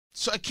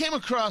So I came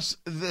across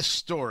this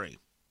story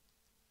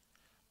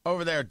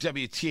over there at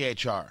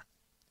WTHR.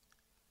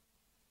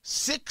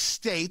 6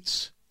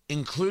 states,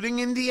 including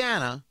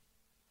Indiana,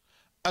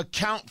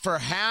 account for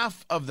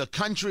half of the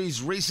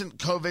country's recent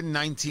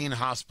COVID-19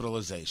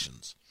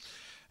 hospitalizations.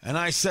 And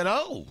I said,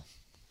 oh,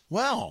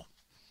 well,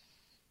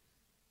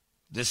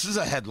 this is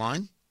a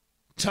headline.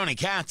 Tony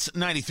Katz,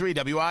 93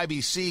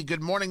 WIBC.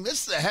 Good morning.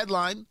 This is a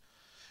headline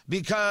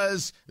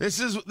because this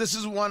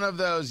is one of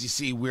those, you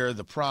see, we're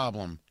the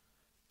problem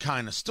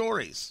kind of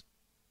stories.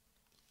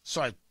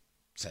 So I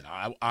said,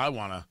 I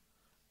want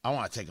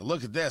to take a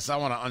look at this. I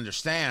want to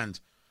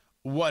understand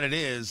what it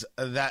is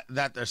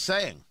that they're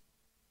saying.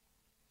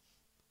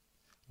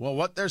 Well,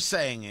 what they're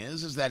saying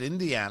is that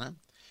Indiana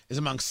is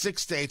among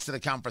 6 states that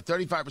account for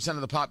 35%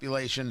 of the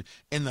population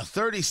in the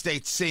 30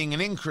 states seeing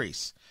an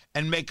increase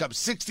and make up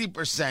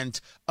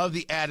 60% of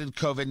the added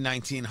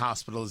COVID-19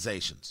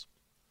 hospitalizations.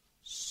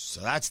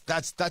 So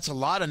that's a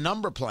lot of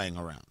number playing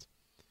around.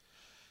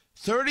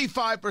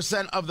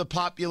 35% of the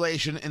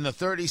population in the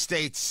 30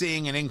 states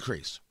seeing an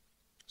increase.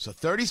 So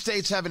 30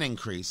 states have an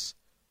increase.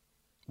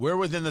 We're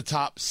within the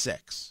top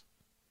 6.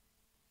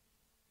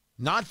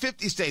 Not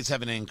 50 states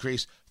have an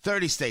increase,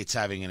 30 states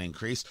having an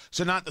increase.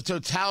 So not the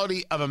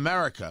totality of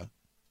America.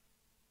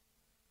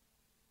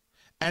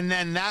 And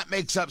then that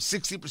makes up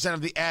 60%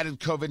 of the added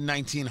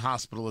COVID-19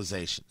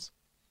 hospitalizations.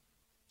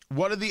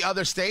 What are the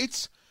other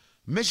states?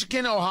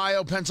 Michigan,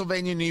 Ohio,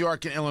 Pennsylvania, New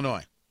York, and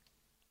Illinois.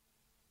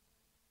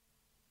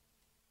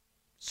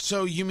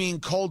 So you mean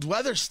cold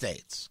weather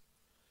states?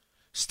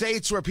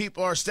 States where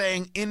people are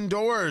staying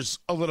indoors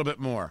a little bit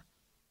more.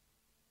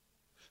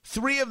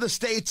 3 of the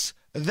states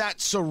that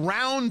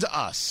surround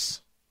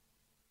us.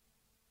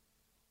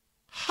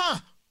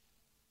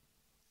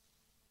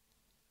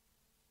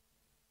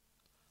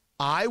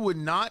 I would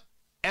not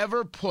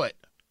ever put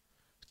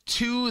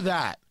to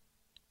that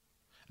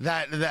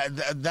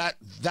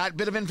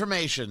bit of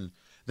information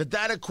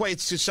that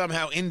equates to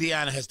somehow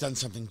Indiana has done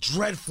something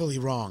dreadfully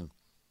wrong.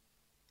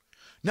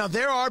 Now,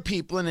 there are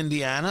people in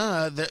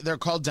Indiana, they're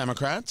called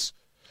Democrats,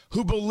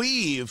 who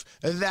believe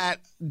that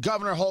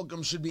Governor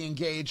Holcomb should be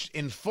engaged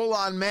in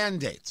full-on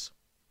mandates.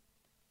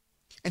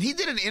 And he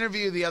did an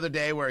interview the other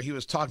day where he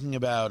was talking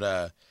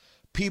about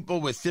people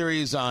with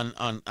theories on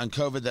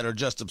COVID that are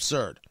just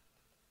absurd.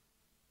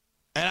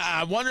 And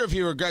I wonder if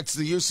he regrets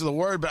the use of the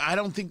word, but I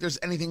don't think there's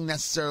anything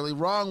necessarily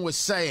wrong with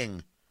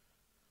saying,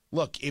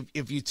 look,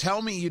 if you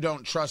tell me you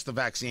don't trust the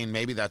vaccine,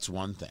 maybe that's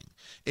one thing.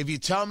 If you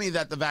tell me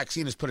that the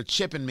vaccine has put a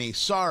chip in me,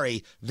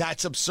 sorry,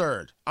 that's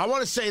absurd. I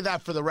want to say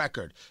that for the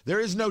record. There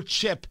is no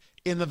chip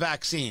in the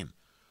vaccine.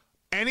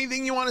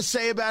 Anything you want to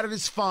say about it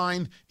is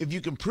fine. If you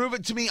can prove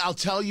it to me, I'll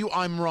tell you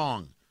I'm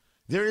wrong.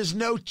 There is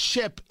no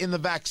chip in the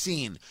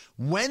vaccine.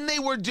 When they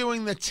were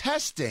doing the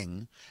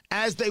testing,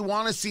 as they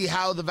want to see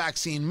how the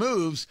vaccine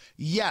moves,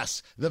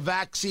 yes, the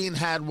vaccine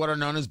had what are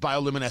known as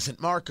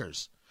bioluminescent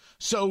markers.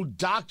 So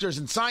doctors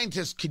and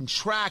scientists can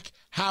track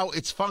how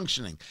it's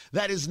functioning.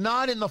 That is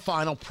not in the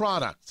final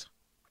product.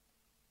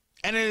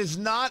 And it is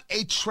not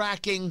a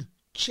tracking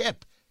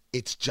chip.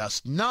 It's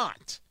just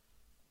not.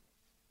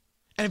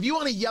 And if you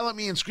want to yell at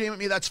me and scream at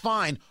me, that's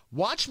fine.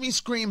 Watch me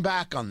scream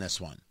back on this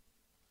one.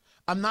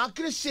 I'm not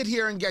going to sit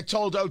here and get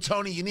told, oh,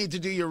 Tony, you need to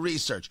do your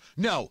research.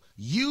 No,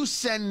 you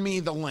send me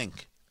the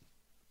link.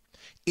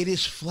 It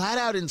is flat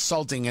out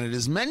insulting, and it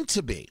is meant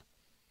to be,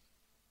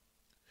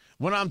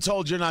 when I'm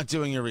told you're not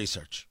doing your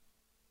research.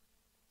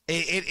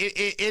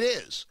 It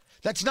is.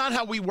 That's not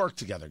how we work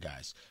together,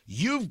 guys.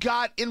 You've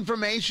got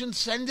information,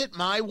 send it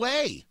my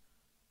way.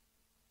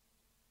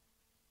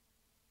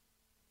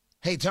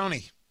 Hey,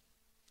 Tony,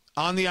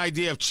 on the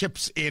idea of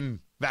chips in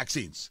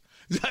vaccines,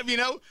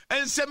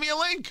 and send me a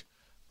link,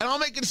 and I'll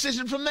make a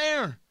decision from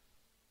there.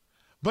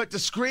 But to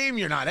scream,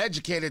 you're not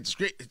educated,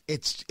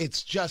 it's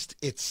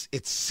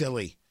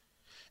silly.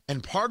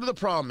 And part of the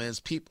problem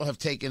is people have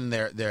taken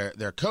their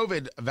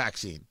COVID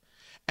vaccine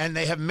and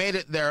they have made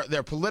it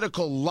their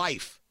political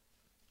life.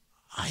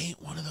 I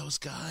ain't one of those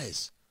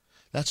guys.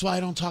 That's why I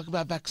don't talk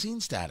about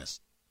vaccine status.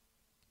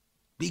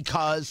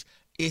 Because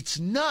it's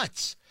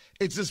nuts.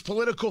 It's this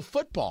political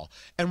football.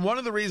 And one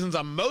of the reasons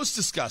I'm most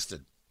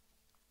disgusted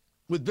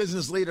with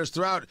business leaders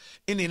throughout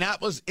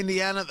Indianapolis,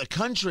 Indiana, the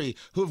country,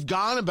 who have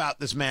gone about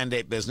this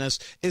mandate business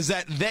is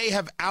that they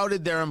have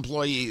outed their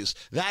employees.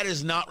 That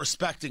is not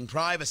respecting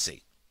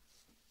privacy.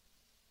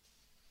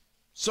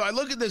 So I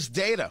look at this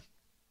data.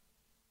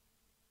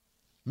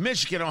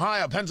 Michigan,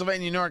 Ohio,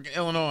 Pennsylvania, New York, and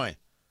Illinois.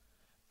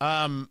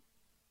 4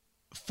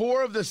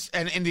 of this,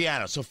 and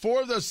Indiana. So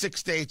 4 of those 6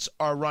 states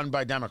are run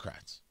by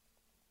Democrats.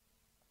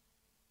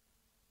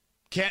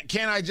 Can't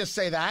I just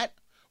say that?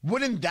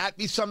 Wouldn't that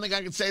be something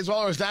I could say as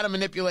well, or is that a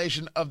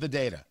manipulation of the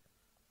data?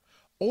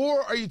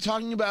 Or are you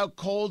talking about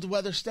cold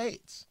weather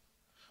states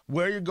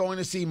where you're going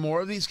to see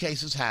more of these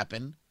cases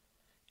happen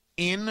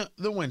in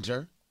the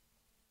winter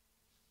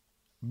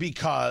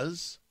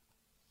because,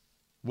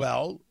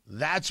 well,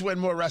 that's when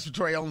more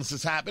respiratory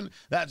illnesses happen.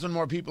 That's when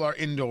more people are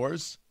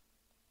indoors.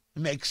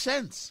 It makes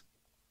sense.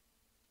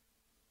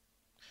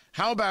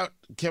 How about,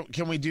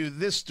 can we do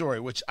this story,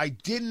 which I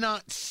did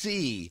not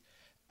see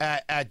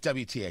at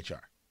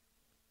WTHR?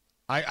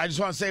 I just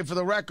want to say for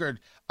the record,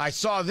 I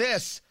saw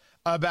this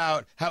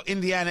about how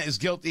Indiana is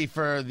guilty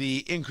for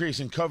the increase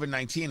in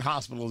COVID-19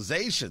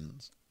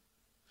 hospitalizations.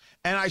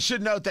 And I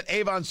should note that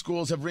Avon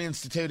schools have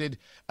reinstated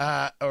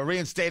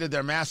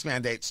their mask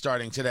mandate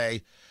starting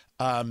today.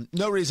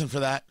 No reason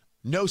for that.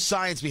 No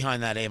science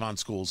behind that, Avon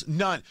schools.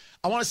 None.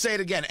 I want to say it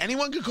again.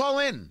 Anyone could call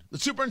in. The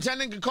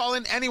superintendent could call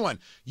in. Anyone.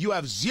 You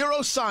have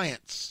zero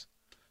science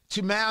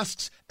to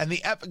masks and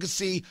the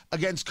efficacy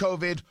against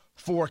COVID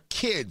for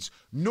kids,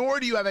 nor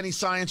do you have any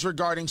science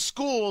regarding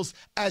schools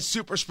as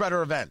super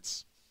spreader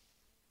events.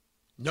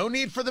 No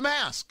need for the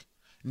mask.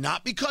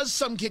 Not because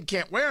some kid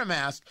can't wear a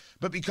mask,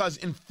 but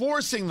because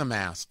enforcing the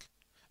mask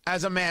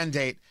as a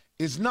mandate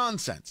is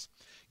nonsense.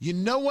 You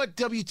know what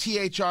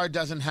WTHR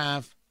doesn't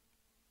have?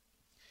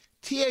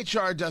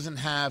 THR doesn't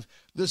have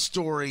the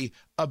story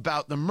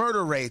about the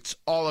murder rates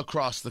all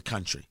across the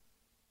country.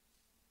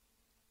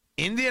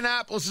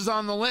 Indianapolis is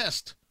on the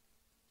list.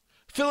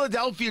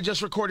 Philadelphia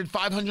just recorded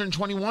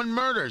 521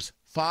 murders.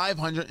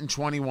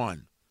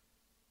 521.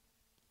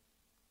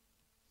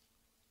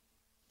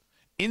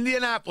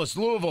 Indianapolis,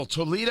 Louisville,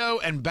 Toledo,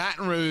 and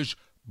Baton Rouge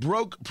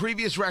broke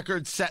previous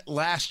records set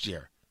last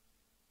year.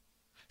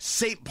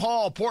 St.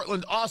 Paul,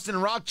 Portland, Austin,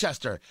 and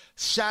Rochester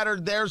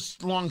shattered their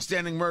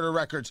long-standing murder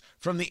records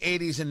from the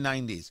 80s and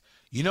 90s.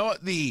 You know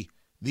what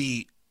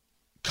the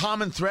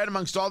common thread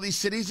amongst all these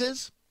cities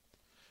is?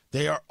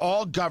 They are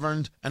all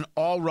governed and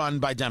all run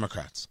by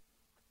Democrats.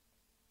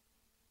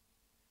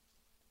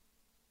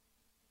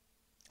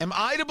 Am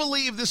I to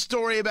believe this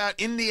story about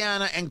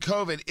Indiana and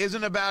COVID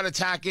isn't about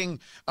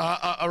attacking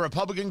a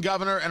Republican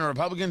governor and a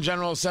Republican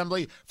General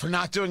Assembly for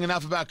not doing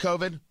enough about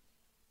COVID?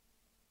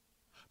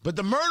 But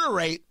the murder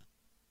rate,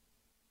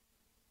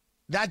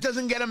 that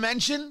doesn't get a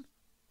mention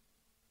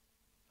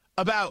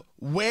about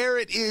where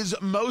it is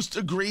most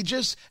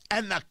egregious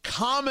and the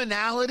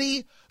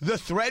commonality, the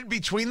thread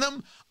between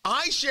them.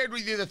 I shared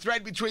with you the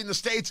thread between the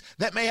states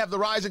that may have the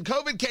rise in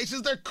COVID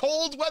cases. They're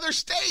cold weather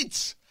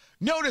states.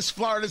 Notice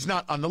Florida's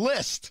not on the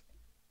list.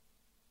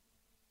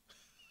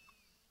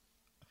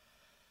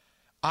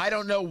 I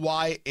don't know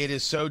why it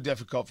is so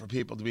difficult for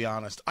people to be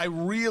honest. I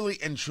really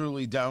and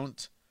truly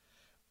don't.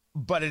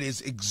 But it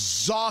is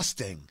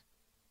exhausting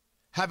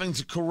having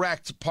to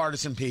correct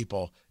partisan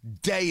people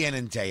day in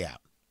and day out.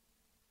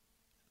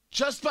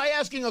 Just by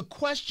asking a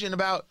question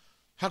about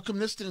how come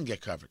this didn't get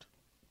covered.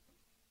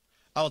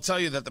 I'll tell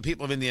you that the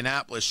people of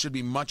Indianapolis should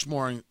be much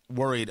more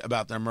worried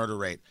about their murder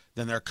rate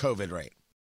than their COVID rate.